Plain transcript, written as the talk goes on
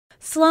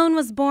Sloan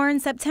was born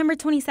September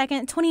 22,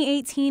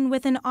 2018,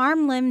 with an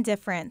arm-limb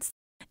difference.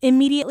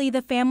 Immediately,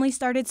 the family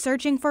started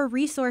searching for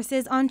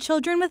resources on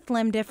children with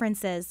limb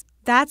differences.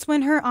 That's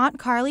when her Aunt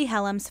Carly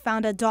Helms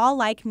found a doll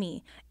like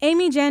me.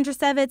 Amy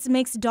Jandrasevitz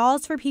makes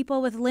dolls for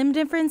people with limb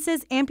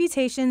differences,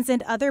 amputations,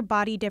 and other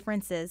body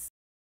differences.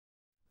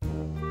 Hey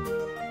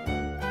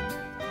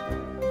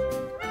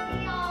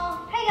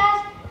y'all. Hey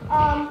guys.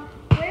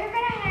 We're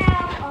gonna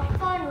have a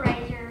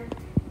fundraiser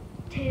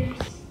to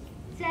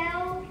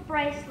sell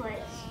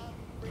bracelets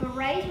to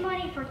raise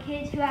money for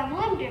kids who have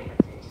limb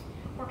differences.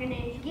 We're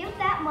gonna give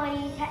that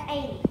money to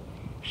Amy.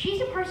 She's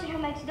the person who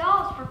makes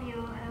dolls for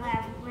people who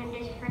have limb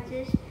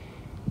differences,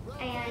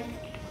 and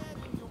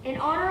in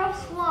honor of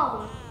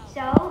Sloan.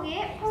 So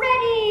get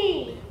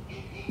ready.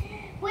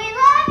 We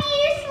love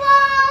you,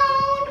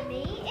 Sloan.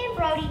 Me and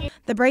Brody.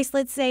 The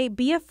bracelets say,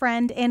 "Be a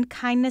friend," and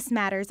 "Kindness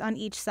matters" on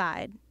each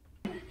side.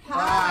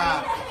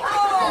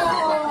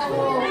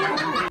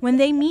 When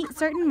they meet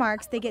certain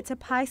marks, they get to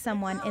pie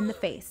someone in the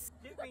face.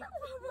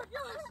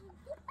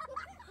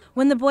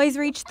 When the boys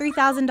reached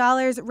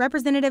 $3,000,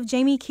 Representative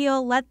Jamie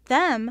Keel let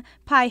them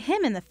pie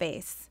him in the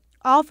face.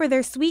 All for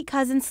their sweet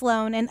cousin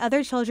Sloan and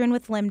other children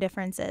with limb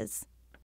differences.